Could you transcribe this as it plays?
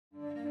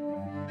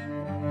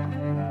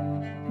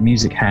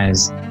Music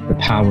has the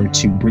power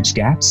to bridge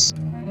gaps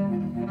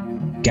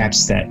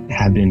that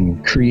have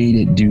been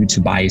created due to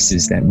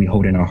biases that we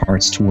hold in our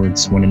hearts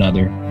towards one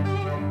another.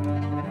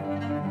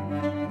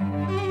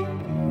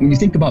 When you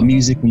think about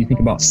music, when you think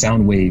about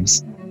sound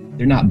waves,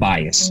 they're not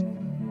biased.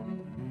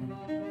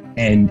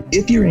 And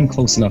if you're in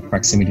close enough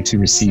proximity to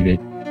receive it,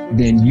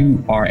 then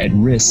you are at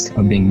risk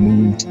of being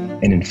moved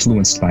and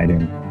influenced by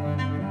them.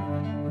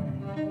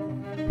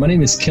 My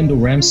name is Kendall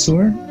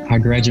Ramseur. I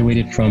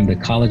graduated from the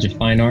College of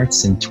Fine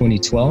Arts in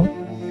 2012.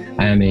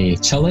 I am a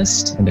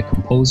cellist and a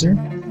composer,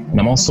 and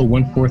I'm also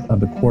 1/4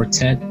 of the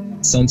quartet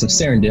Sons of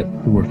Serendip,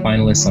 who were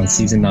finalists on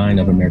season 9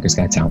 of America's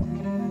Got Talent.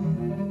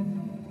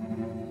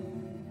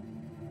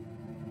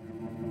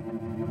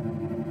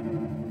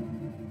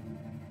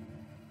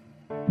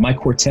 My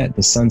quartet,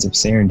 the Sons of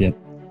Serendip,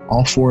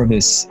 all 4 of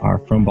us are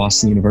from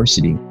Boston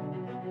University.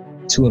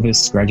 2 of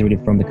us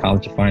graduated from the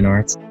College of Fine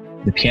Arts,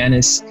 the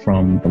pianist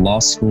from the law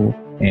school,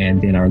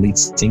 and then our lead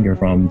singer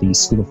from the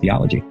School of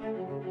Theology.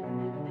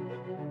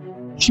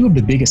 A few of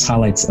the biggest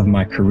highlights of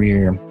my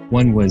career,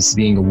 one was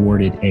being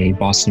awarded a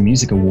Boston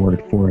Music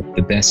Award for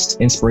the Best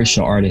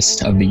Inspirational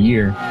Artist of the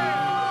Year.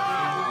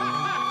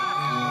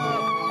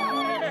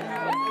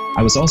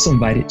 I was also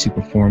invited to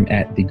perform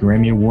at the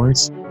Grammy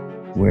Awards,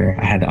 where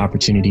I had the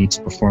opportunity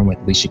to perform with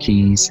Alicia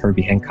Keys,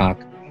 Herbie Hancock,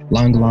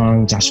 Long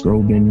Long, Josh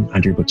Groban,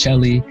 Andrea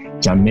Bocelli,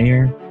 John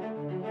Mayer.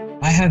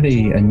 I have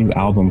a new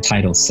album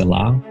titled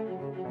Salah.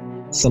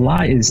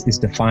 Salah is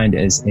defined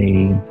as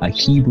a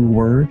Hebrew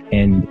word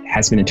and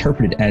has been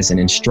interpreted as an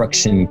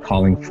instruction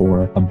calling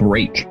for a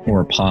break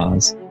or a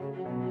pause.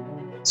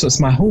 So it's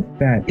my hope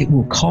that it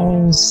will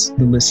cause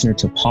the listener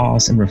to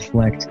pause and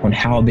reflect on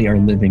how they are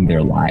living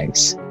their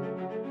lives.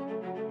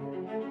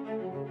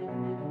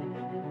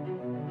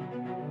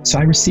 So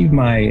I received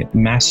my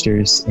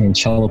master's in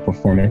cello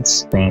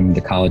performance from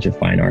the College of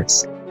Fine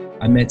Arts.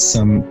 I met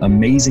some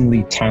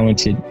amazingly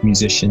talented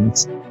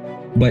musicians,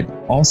 but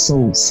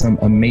also some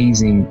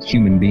amazing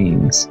human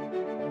beings.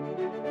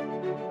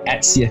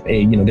 At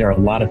CFA, there are a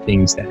lot of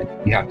things that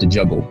you have to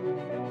juggle.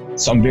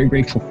 So I'm very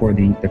grateful for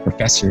the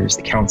professors,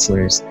 the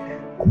counselors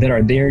that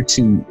are there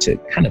to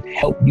kind of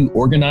help you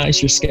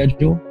organize your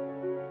schedule.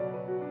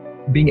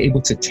 Being able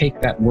to take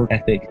that work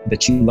ethic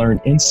that you learn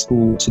in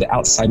school to the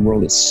outside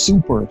world is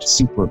super,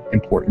 super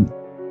important.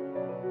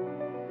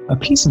 A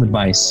piece of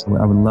advice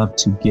I would love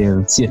to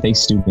give CFA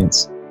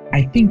students,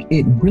 I think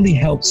it really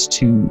helps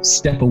to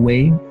step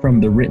away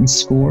from the written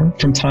score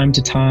from time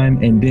to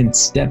time and then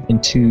step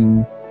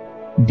into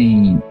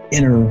the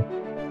inner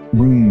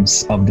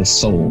rooms of the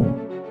soul.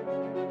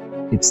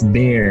 It's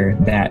there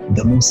that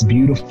the most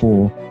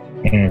beautiful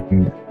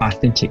and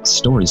authentic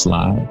stories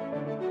lie.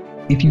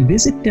 If you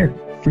visit there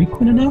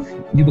frequent enough,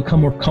 you become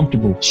more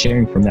comfortable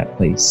sharing from that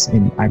place.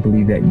 And I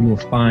believe that you will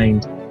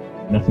find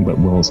nothing but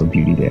wells of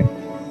beauty there.